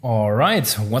All right,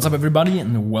 what's up, everybody,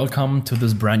 and welcome to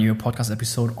this brand new podcast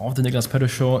episode of the Niklas Petter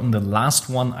Show. In the last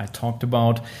one, I talked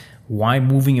about why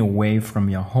moving away from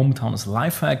your hometown is a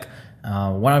life hack,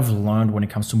 what I've learned when it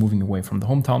comes to moving away from the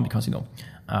hometown, because,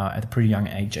 at a pretty young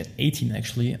age, at 18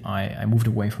 actually, I moved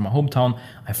away from my hometown.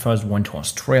 I first went to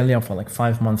Australia for like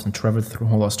 5 months and traveled through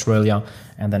whole Australia.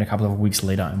 And then a couple of weeks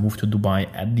later, I moved to Dubai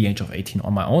at the age of 18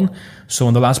 on my own. So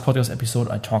in the last podcast episode,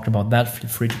 I talked about that. Feel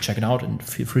free to check it out and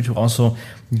feel free to also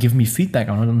give me feedback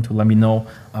on it and to let me know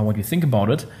what you think about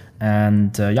it.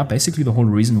 And basically the whole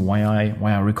reason why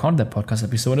I recorded that podcast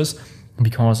episode is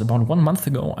because about 1 month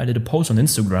ago, I did a post on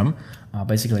Instagram,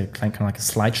 basically kind of like a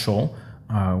slideshow,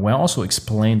 where I also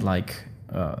explained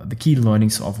the key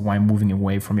learnings of why moving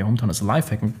away from your hometown is a life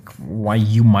hack and why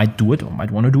you might do it or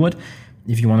might want to do it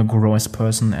if you want to grow as a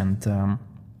person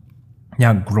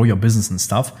and grow your business and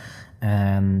stuff.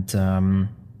 And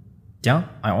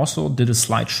I also did a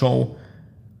slideshow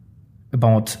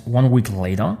about 1 week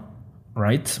later,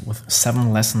 right, with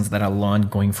 7 lessons that I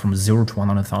learned going from $0 to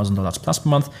 $100,000 plus per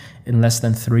month in less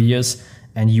than 3 years.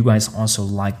 And you guys also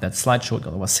liked that slideshow. It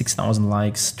got over 6,000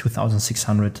 likes,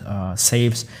 2,600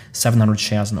 saves, 700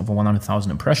 shares, and over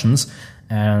 100,000 impressions.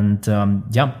 And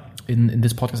in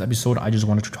this podcast episode, I just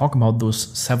wanted to talk about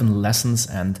those 7 lessons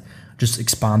and just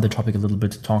expand the topic a little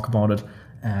bit, talk about it,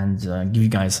 and give you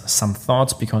guys some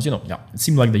thoughts because, it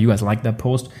seemed like that you guys liked that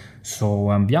post. So,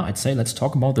 I'd say let's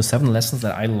talk about the 7 lessons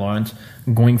that I learned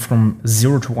going from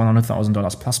 $0 to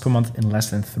 $100,000 plus per month in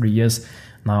less than 3 years.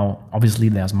 Now, obviously,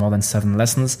 there's more than 7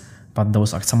 lessons, but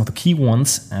those are some of the key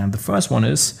ones. And the first one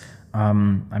is,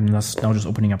 I'm now just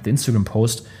opening up the Instagram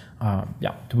post,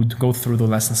 to go through the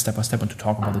lessons step by step and to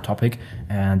talk about the topic.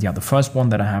 And the first one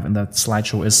that I have in that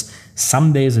slideshow is,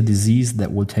 someday is a disease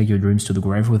that will take your dreams to the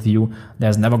grave with you.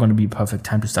 There's never going to be a perfect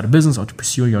time to start a business or to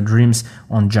pursue your dreams,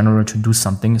 or in general to do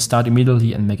something. Start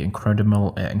immediately and make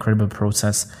incredible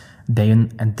process day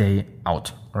in and day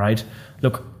out, right?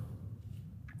 Look,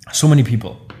 so many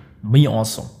people, me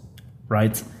also,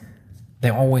 right? They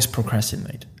always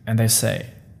procrastinate and they say,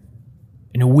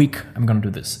 in a week, I'm going to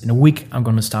do this. In a week, I'm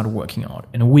going to start working out.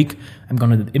 In a week, I'm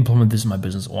going to implement this in my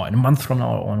business. Or in a month from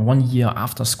now, or in 1 year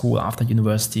after school, after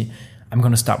university, I'm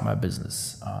going to start my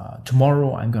business.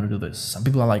 Tomorrow, I'm going to do this. Some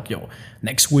people are like,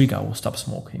 next week, I will stop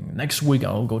smoking. Next week,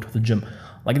 I will go to the gym.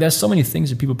 Like, there's so many things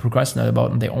that people procrastinate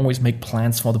about, and they always make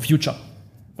plans for the future.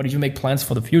 But if you make plans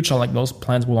for the future, like, those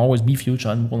plans will always be future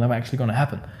and will never actually going to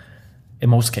happen in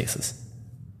most cases.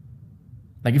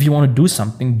 Like, if you want to do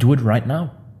something, do it right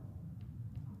now.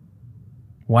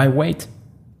 Why wait?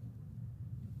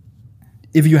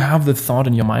 If you have the thought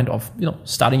in your mind of,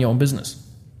 starting your own business,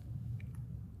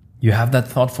 you have that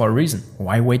thought for a reason.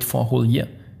 Why wait for a whole year?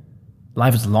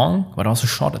 Life is long, but also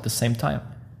short at the same time.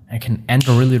 And it can end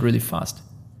really, really fast.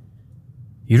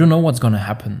 You don't know what's going to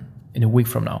happen in a week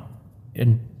from now,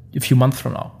 in a few months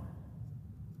from now.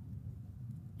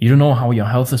 You don't know how your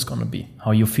health is going to be,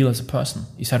 how you feel as a person,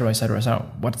 etc., etc., etc.,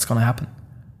 what's going to happen.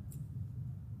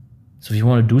 So if you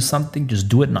want to do something, just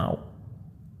do it now.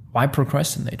 Why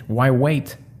procrastinate? Why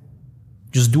wait?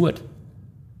 Just do it.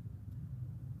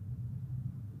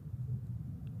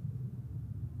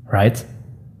 Right?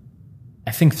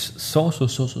 I think so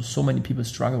many people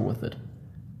struggle with it.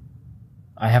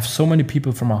 I have so many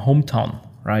people from my hometown,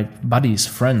 right? Buddies,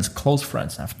 friends, close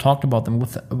friends. I've talked about them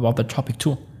about the topic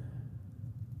too.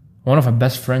 One of my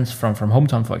best friends from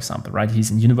hometown, for example, right?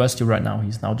 He's in university right now.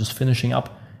 He's now just finishing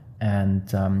up. And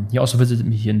he also visited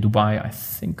me here in Dubai, I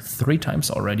think 3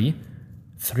 times already.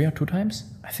 3 or 2 times?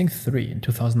 I think 3. In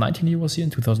 2019 he was here,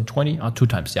 in 2020, 2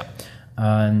 times, yeah.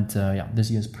 And this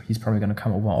year he's probably going to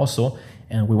come over also.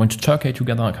 And we went to Turkey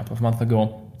together a couple of months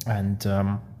ago. And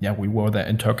we were there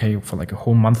in Turkey for like a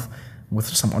whole month with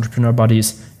some entrepreneur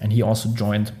buddies. And he also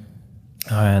joined.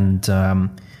 And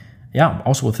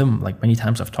also with him, like many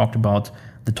times I've talked about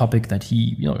the topic that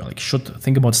he, should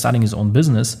think about starting his own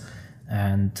business.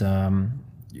 And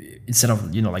instead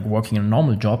of, working in a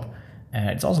normal job,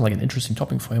 it's also like an interesting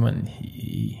topic for him. And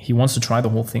he wants to try the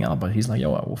whole thing out, but he's like, I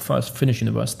will first finish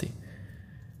university.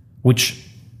 Which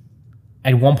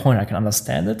at one point I can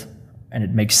understand it and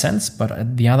it makes sense, but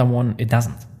at the other one, it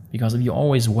doesn't. Because if you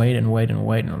always wait and wait and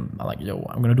wait, and I'm like,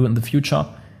 I'm going to do it in the future.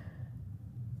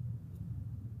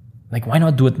 Like, why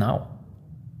not do it now?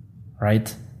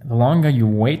 Right? The longer you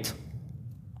wait,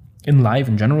 in life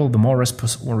in general, the more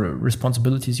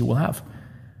responsibilities you will have.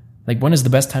 Like, when is the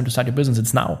best time to start your business?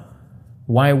 It's now.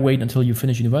 Why wait until you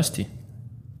finish university?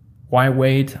 Why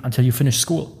wait until you finish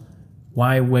school?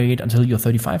 Why wait until you're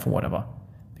 35 or whatever?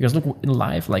 Because look, in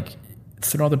life, like,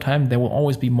 throughout the time, there will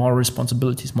always be more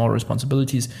responsibilities,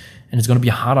 and it's going to be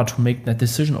harder to make that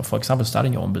decision of, for example,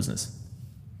 starting your own business.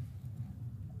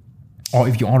 Or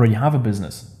if you already have a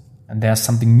business and there's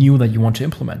something new that you want to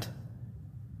implement,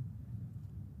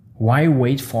 why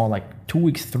wait for like 2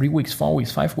 weeks, 3 weeks, 4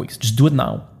 weeks, 5 weeks? Just do it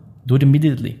now. Do it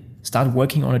immediately. Start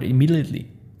working on it immediately.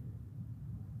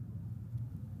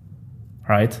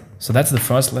 Right? So that's the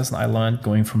first lesson I learned,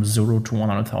 going from $0 to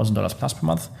 $100,000 plus per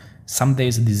month. Someday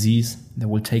is a disease that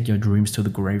will take your dreams to the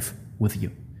grave with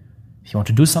you. If you want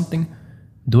to do something,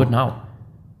 do it now.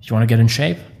 If you want to get in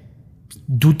shape,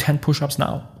 do 10 push-ups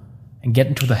now and get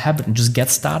into the habit and just get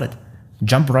started.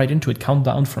 Jump right into it. Count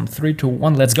down from 3 to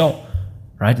 1. Let's go.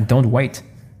 Right? And don't wait.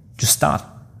 Just start.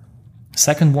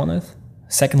 Second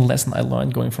lesson I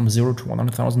learned going from $0 to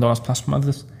 $100,000 plus per month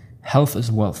is health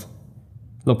is wealth.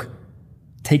 Look,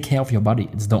 take care of your body.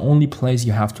 It's the only place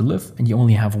you have to live, and you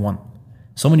only have one.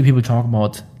 So many people talk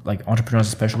about, like entrepreneurs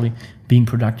especially, being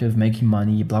productive, making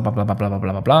money, blah, blah, blah, blah, blah, blah,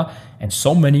 blah, blah. And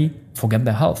so many forget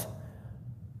their health.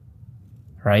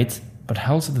 Right? But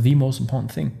health is the most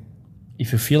important thing.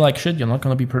 If you feel like shit, you're not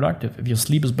going to be productive. If your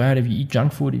sleep is bad, if you eat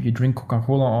junk food, if you drink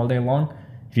Coca-Cola all day long,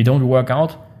 if you don't work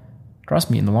out, trust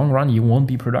me, in the long run, you won't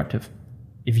be productive.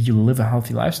 If you live a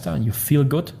healthy lifestyle and you feel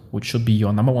good, which should be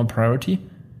your number one priority,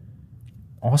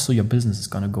 also your business is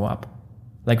going to go up.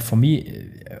 Like for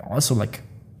me, also like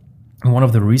in one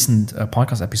of the recent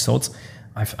podcast episodes,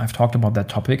 I've talked about that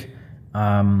topic,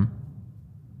 how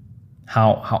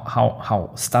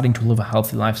starting to live a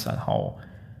healthy lifestyle,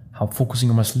 how focusing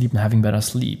on my sleep and having better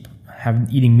sleep,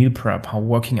 eating meal prep, how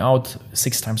working out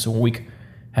 6 times a week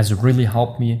has really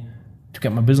helped me to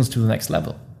get my business to the next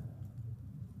level.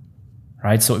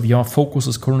 Right? So if your focus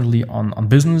is currently on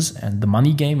business and the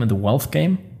money game and the wealth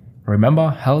game,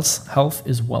 remember, health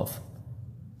is wealth.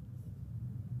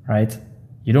 Right?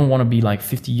 You don't want to be like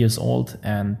 50 years old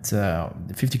and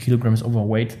 50 kilograms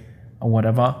overweight or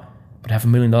whatever, but have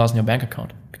 $1 million in your bank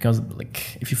account. Because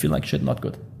like, if you feel like shit, not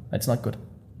good. That's not good.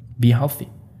 Be healthy.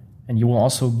 And you will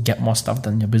also get more stuff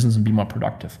done in your business and be more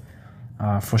productive.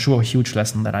 For sure, a huge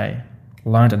lesson that I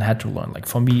learned and had to learn. Like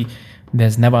for me,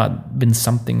 there's never been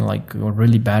something like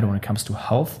really bad when it comes to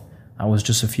health. I was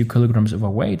just a few kilograms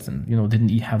overweight and, didn't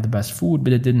have the best food,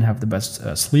 but I didn't have the best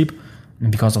sleep.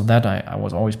 And because of that, I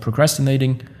was always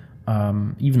procrastinating,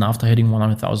 even after hitting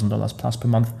 $100,000 plus per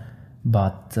month.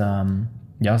 But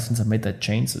since I made that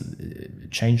change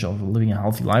of living a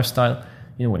healthy lifestyle,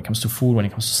 when it comes to food, when it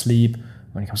comes to sleep,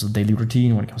 when it comes to daily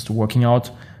routine, when it comes to working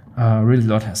out, really a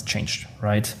lot has changed,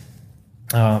 right?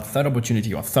 Third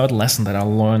opportunity or third lesson that I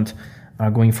learned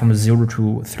going from $0 to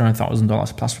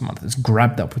 $300,000 plus per month is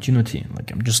grab the opportunity.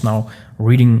 Like I'm just now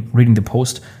reading the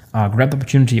post. Grab the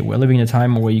opportunity. We're living in a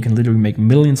time where you can literally make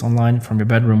millions online from your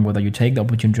bedroom. Whether you take the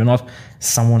opportunity or not,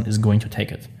 someone is going to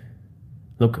take it.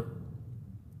 Look,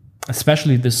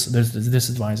 especially this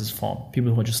advice is for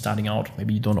people who are just starting out.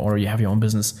 Maybe you don't already have your own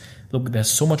business. Look,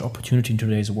 there's so much opportunity in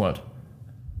today's world,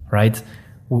 right?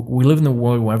 We live in a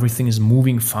world where everything is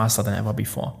moving faster than ever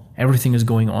before. Everything is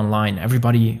going online.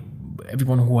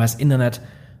 Everyone who has internet,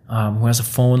 who has a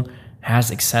phone,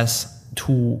 has access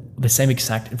to the same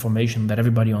exact information that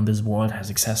everybody on this world has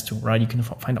access to, right? You can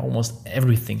find almost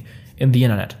everything in the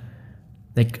internet.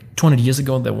 Like 200 years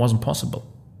ago, that wasn't possible.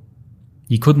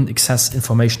 You couldn't access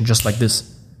information just like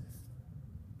this.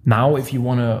 Now, if you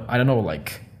want to,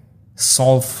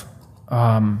 solve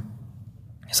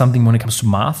something when it comes to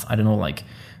math,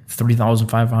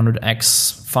 3,500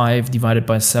 x 5 divided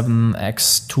by 7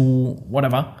 x 2,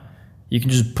 whatever, you can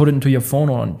just put it into your phone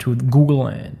or into Google,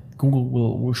 and Google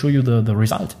will show you the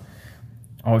result.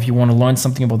 Or if you want to learn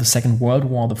something about the Second World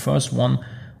War, the first one,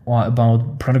 or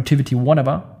about productivity,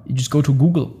 whatever, you just go to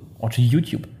Google or to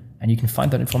YouTube and you can find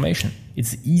that information.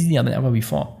 It's easier than ever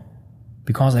before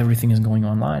because everything is going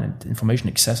online and information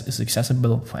is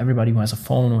accessible for everybody who has a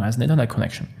phone, who has an internet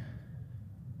connection.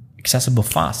 Accessible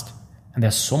fast. And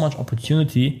there's so much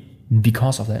opportunity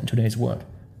because of that in today's world.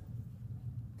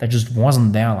 That just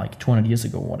wasn't there like 200 years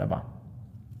ago or whatever.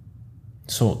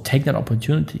 So take that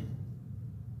opportunity.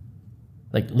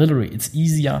 Like literally, it's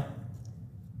easier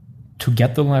to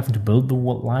get the life and to build the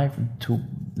life and to,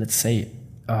 let's say,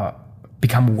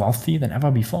 become wealthy than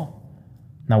ever before.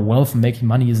 Now, wealth and making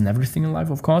money isn't everything in life,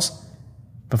 of course.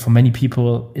 But for many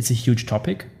people, it's a huge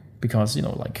topic because,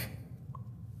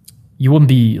 you wouldn't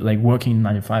be like working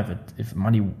 9 to 5 if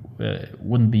money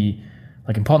wouldn't be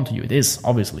like important to you. It is,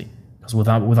 obviously, because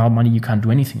without money you can't do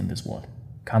anything in this world.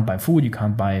 You can't buy food, you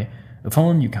can't buy a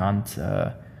phone, you can't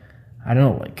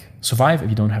survive if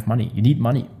you don't have money. You need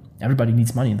money. Everybody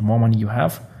needs money. The more money you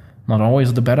have, not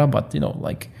always the better, but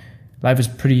life is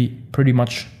pretty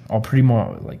much, or pretty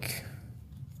more like,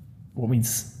 what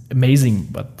means amazing,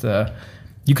 but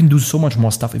you can do so much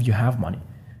more stuff if you have money.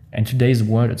 And today's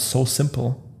world, it's so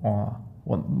simple, or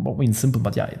what means simple,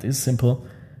 but yeah, it is simple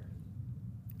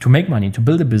to make money, to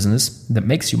build a business that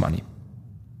makes you money,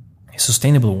 a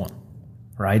sustainable one,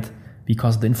 right?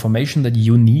 Because the information that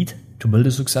you need to build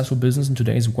a successful business in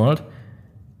today's world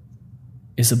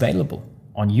is available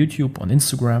on YouTube, on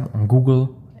Instagram, on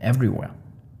Google, everywhere.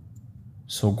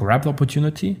 So grab the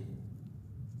opportunity,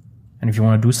 and if you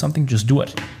want to do something, just do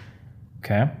it.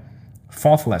 Okay?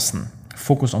 Fourth lesson,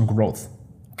 focus on growth.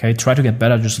 Okay? Try to get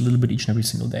better just a little bit each and every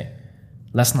single day.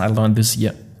 Lesson I learned this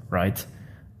year, right?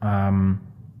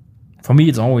 For me,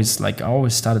 it's always like, I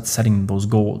always started setting those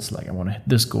goals. Like, I want to hit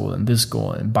this goal and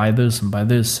buy this and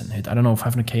hit,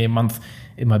 500K a month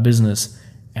in my business.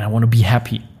 And I want to be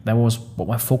happy. That was what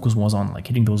my focus was on, like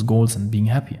hitting those goals and being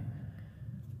happy.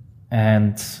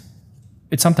 And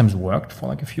it sometimes worked for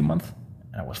like a few months.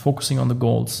 And I was focusing on the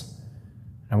goals.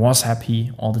 I was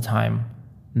happy all the time.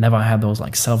 Never had those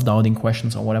like self-doubting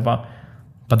questions or whatever.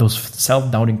 But those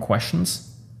self-doubting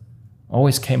questions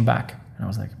always came back. And I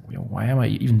was like, why am I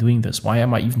even doing this? Why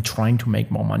am I even trying to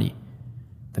make more money?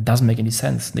 That doesn't make any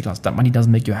sense, Niklas. That money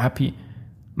doesn't make you happy.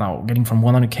 Now, getting from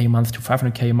 100K a month to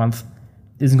 500K a month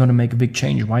isn't going to make a big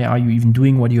change. Why are you even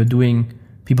doing what you're doing?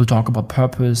 People talk about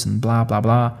purpose and blah, blah,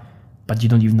 blah, but you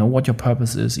don't even know what your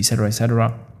purpose is, etc.,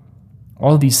 etc.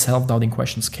 All these self-doubting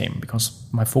questions came because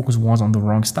my focus was on the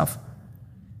wrong stuff.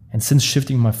 And since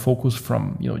shifting my focus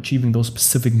from achieving those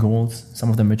specific goals, some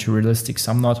of them materialistic,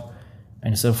 some not,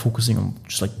 and instead of focusing on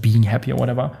just like being happy or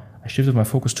whatever, I shifted my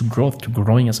focus to growth, to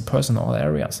growing as a person in all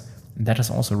areas. And that has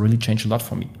also really changed a lot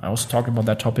for me. I also talked about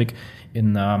that topic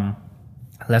in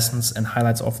lessons and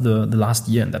highlights of the last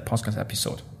year in that podcast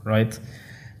episode, right?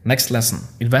 Next lesson,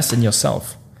 invest in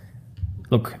yourself.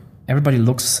 Look, everybody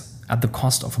looks at the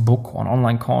cost of a book or an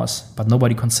online course, but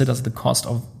nobody considers the cost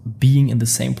of being in the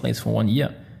same place for 1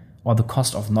 year, or the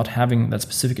cost of not having that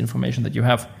specific information that you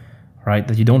have, right?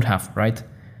 That you don't have, right?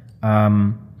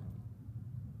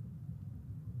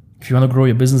 If you want to grow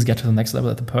your business, get to the next level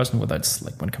as a person, whether it's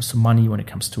like when it comes to money, when it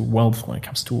comes to wealth, when it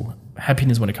comes to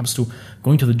happiness, when it comes to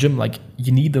going to the gym, like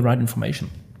you need the right information.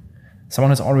 Someone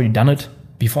has already done it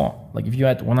before. Like if you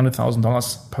had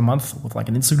 $100,000 per month with like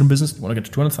an Instagram business, you want to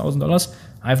get to $200,000,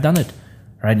 I've done it,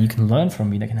 right? You can learn from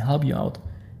me. That can help you out.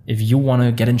 If you want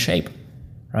to get in shape,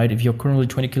 right? If you're currently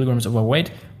 20 kilograms overweight,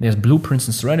 there's blueprints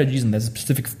and strategies, and there's a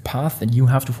specific path that you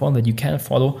have to follow, that you can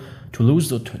follow to lose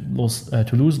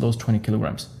those 20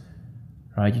 kilograms,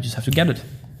 right? You just have to get it.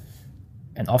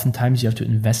 And oftentimes you have to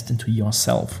invest into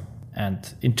yourself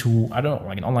and into,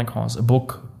 like an online course, a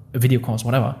book, a video course,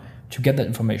 whatever, to get that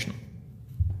information.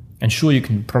 And sure, you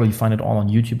can probably find it all on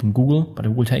YouTube and Google, but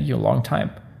it will take you a long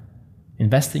time.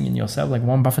 Investing in yourself, like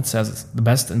Warren Buffett says, the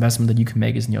best investment that you can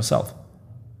make is in yourself.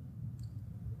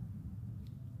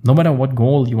 No matter what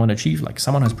goal you want to achieve, like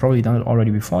someone has probably done it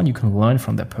already before, and you can learn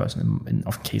from that person in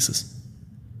often cases.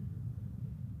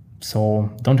 So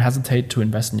don't hesitate to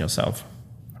invest in yourself,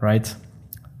 right?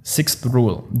 Sixth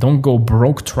rule, don't go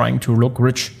broke trying to look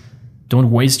rich.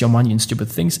 Don't waste your money in stupid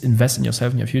things. Invest in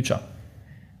yourself and your future.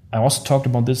 I also talked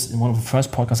about this in one of the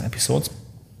first podcast episodes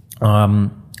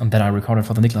that I recorded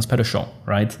for the Niklas Petter Show,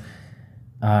 right?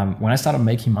 When I started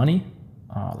making money,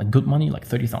 like good money, like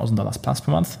 $30,000 plus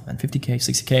per month, and 50K,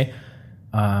 60K,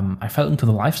 I fell into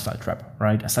the lifestyle trap,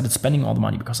 right? I started spending all the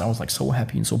money because I was like so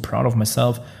happy and so proud of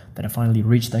myself that I finally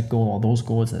reached that goal or those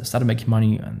goals. I started making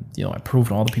money, and I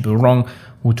proved all the people wrong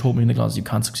who told me, Niklas, you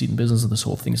can't succeed in business, this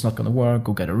whole thing is not going to work,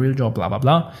 go get a real job, blah, blah,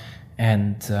 blah.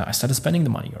 And I started spending the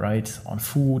money, right? On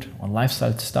food, on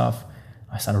lifestyle stuff.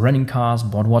 I started renting cars,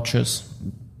 bought watches.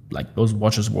 Like those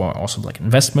watches were also like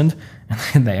investment,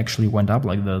 and they actually went up.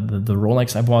 Like the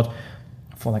Rolex I bought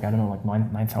for like, I don't know, like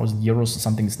 9,000 euros or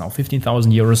something. It's now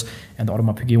 15,000 euros. And the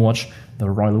Audemars Piguet watch, the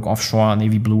Royal Oak Offshore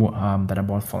Navy Blue, that I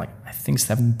bought for like, I think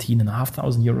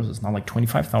 17,500 euros. It's now like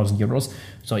 25,000 euros.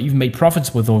 So I even made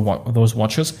profits with those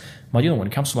watches. But when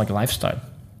it comes to like lifestyle,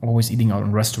 always eating out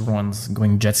in restaurants,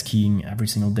 going jet skiing every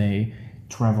single day,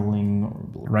 traveling,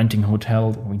 renting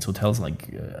hotels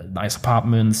like nice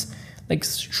apartments. Like,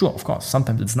 sure, of course,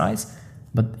 sometimes it's nice,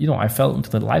 but I fell into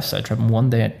the lifestyle trap. And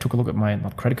one day I took a look at my,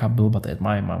 not credit card bill, but at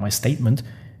my statement.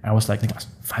 And I was like,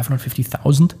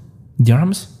 550,000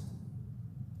 dirhams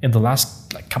in the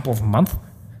last like couple of months.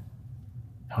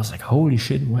 I was like, holy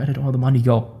shit, where did all the money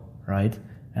go, right?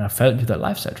 And I fell into that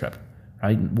lifestyle trap,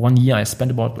 right? 1 year I spent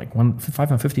about like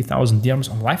 550,000 dirhams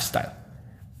on lifestyle.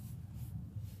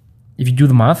 If you do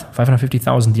the math,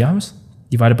 550,000 dirhams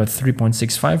divided by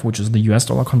 3.65, which is the US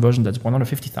dollar conversion, that's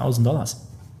 $150,000.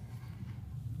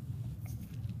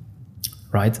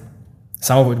 right?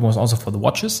 Some of it was also for the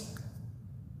watches,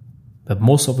 but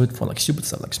most of it for like stupid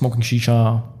stuff, like smoking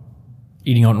shisha,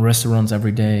 eating out in restaurants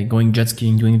every day, going jet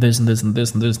skiing, doing this and this and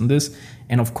this and this and this.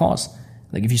 And of course,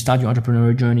 like if you start your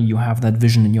entrepreneurial journey, you have that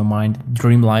vision in your mind,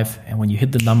 dream life. And when you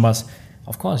hit the numbers,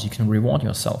 of course, you can reward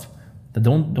yourself. But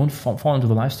don't fall into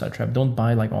the lifestyle trap. Don't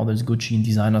buy like all this Gucci and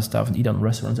designer stuff and eat out in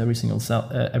restaurants every single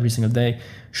day.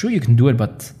 Sure, you can do it,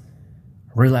 but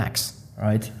relax,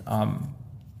 right?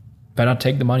 Better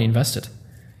take the money, invest it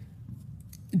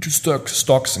into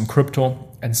stocks and crypto,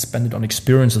 and spend it on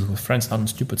experiences with friends, not on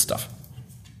stupid stuff,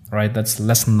 right? That's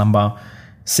lesson number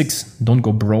 6. Don't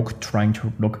go broke trying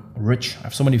to look rich. I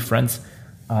have so many friends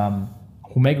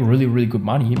who make really, really good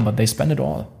money, but they spend it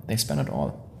all.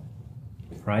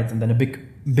 Right? And then a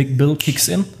big bill kicks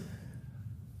in,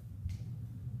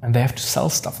 and they have to sell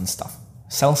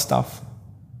stuff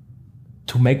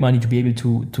to make money to be able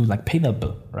to like pay that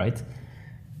bill, right?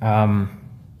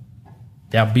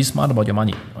 Be smart about your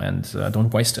money and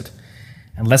don't waste it.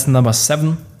 And lesson number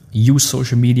 7, use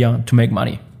social media to make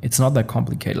money. It's not that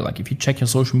complicated. Like if you check your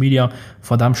social media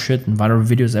for dumb shit and viral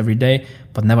videos every day,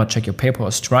 but never check your PayPal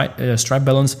or Stripe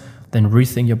balance, then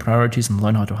rethink your priorities and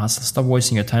learn how to hustle. Stop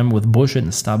wasting your time with bullshit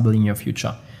and start building your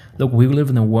future. Look, we live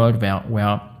in a world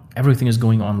where everything is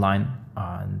going online,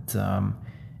 and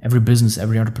every business,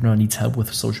 every entrepreneur needs help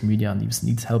with social media and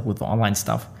needs help with online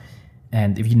stuff.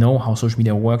 And if you know how social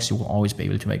media works, you will always be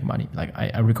able to make money. Like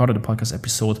I recorded a podcast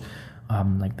episode,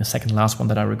 like the second last one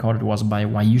that I recorded was by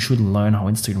why you should learn how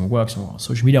Instagram works or how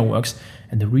social media works.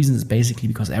 And the reason is basically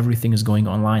because everything is going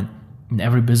online. And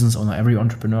every business owner, every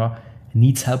entrepreneur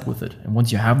needs help with it. And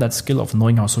once you have that skill of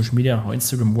knowing how social media and how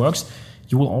Instagram works,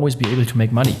 you will always be able to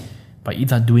make money by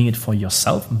either doing it for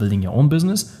yourself and building your own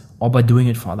business, or by doing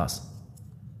it for others.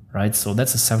 Right? So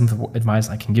that's the 7th advice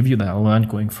I can give you that I learned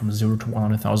going from $0 to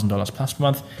 $100,000 plus per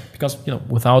month. Because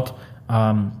without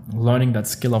learning that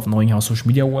skill of knowing how social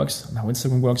media works and how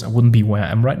Instagram works, I wouldn't be where I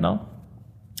am right now.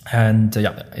 And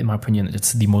in my opinion,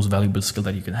 it's the most valuable skill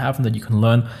that you can have and that you can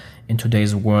learn in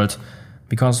today's world.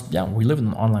 Because we live in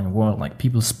an online world. Like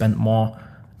people spend more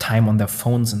time on their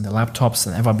phones and their laptops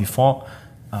than ever before.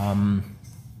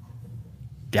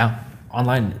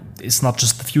 Online is not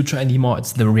just the future anymore;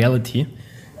 it's the reality.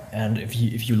 And if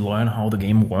you learn how the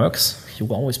game works, you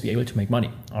will always be able to make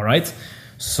money. All right.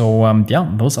 So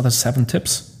those are the 7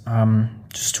 tips.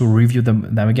 Just to review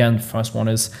them again. First one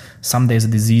is someday is a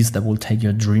disease that will take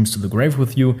your dreams to the grave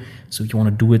with you. So if you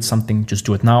want to do something, just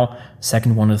do it now.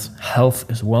 Second one is health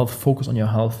is wealth. Focus on your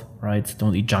health, right?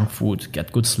 Don't eat junk food,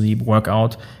 get good sleep, work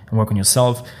out and work on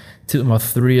yourself. Tip number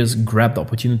 3 is grab the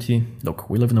opportunity. Look,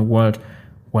 we live in a world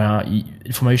where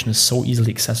information is so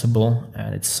easily accessible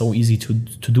and it's so easy to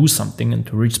do something and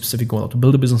to reach specific goal, to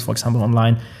build a business, for example,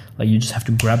 online. Like you just have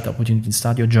to grab the opportunity and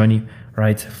start your journey,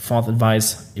 right? 4th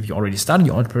advice, if you already started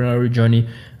your entrepreneurial journey,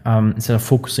 instead of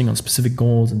focusing on specific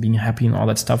goals and being happy and all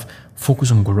that stuff,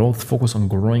 focus on growth, focus on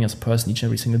growing as a person each and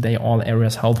every single day, all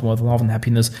areas, health, wealth, love, and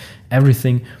happiness,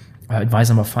 everything. Advice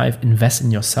number 5, invest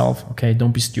in yourself, okay?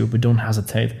 Don't be stupid, don't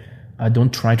hesitate.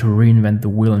 Don't try to reinvent the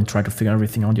wheel and try to figure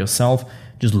everything out yourself.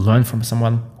 Just learn from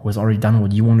someone who has already done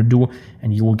what you want to do,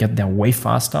 and you will get there way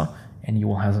faster, and you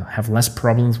will have less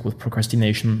problems with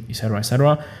procrastination, etc.,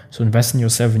 etc. So invest in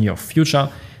yourself and your future.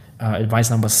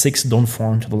 Advice number 6, don't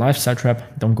fall into the lifestyle trap.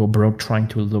 Don't go broke trying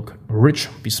to look rich.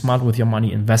 Be smart with your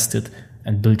money, invest it,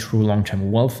 and build true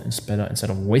long-term wealth instead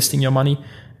of wasting your money.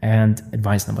 And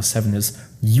advice number 7 is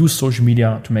use social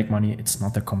media to make money. It's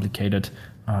not that complicated.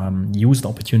 Use the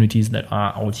opportunities that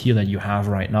are out here that you have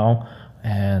right now.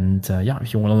 And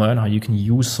if you want to learn how you can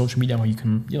use social media, how you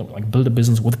can build a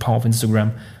business with the power of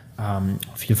Instagram,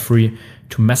 feel free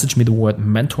to message me the word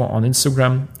mentor on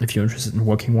Instagram if you're interested in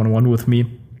working one-on-one with me,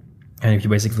 and if you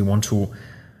basically want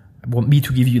me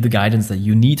to give you the guidance that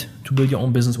you need to build your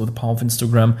own business with the power of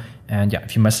Instagram. And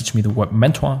if you message me the word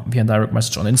mentor via direct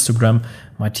message on Instagram,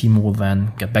 my team will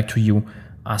then get back to you,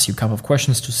 ask you a couple of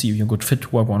questions to see if you're a good fit to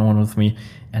work one-on-one with me.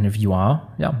 And if you are,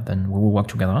 then we will work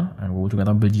together and we will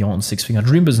together build your own 6-figure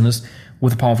dream business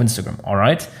with the power of Instagram. All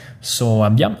right. So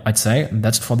I'd say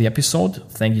that's it for the episode.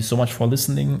 Thank you so much for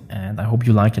listening, and I hope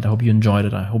you liked it. I hope you enjoyed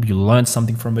it. I hope you learned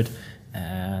something from it.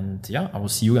 And I will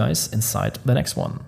see you guys inside the next one.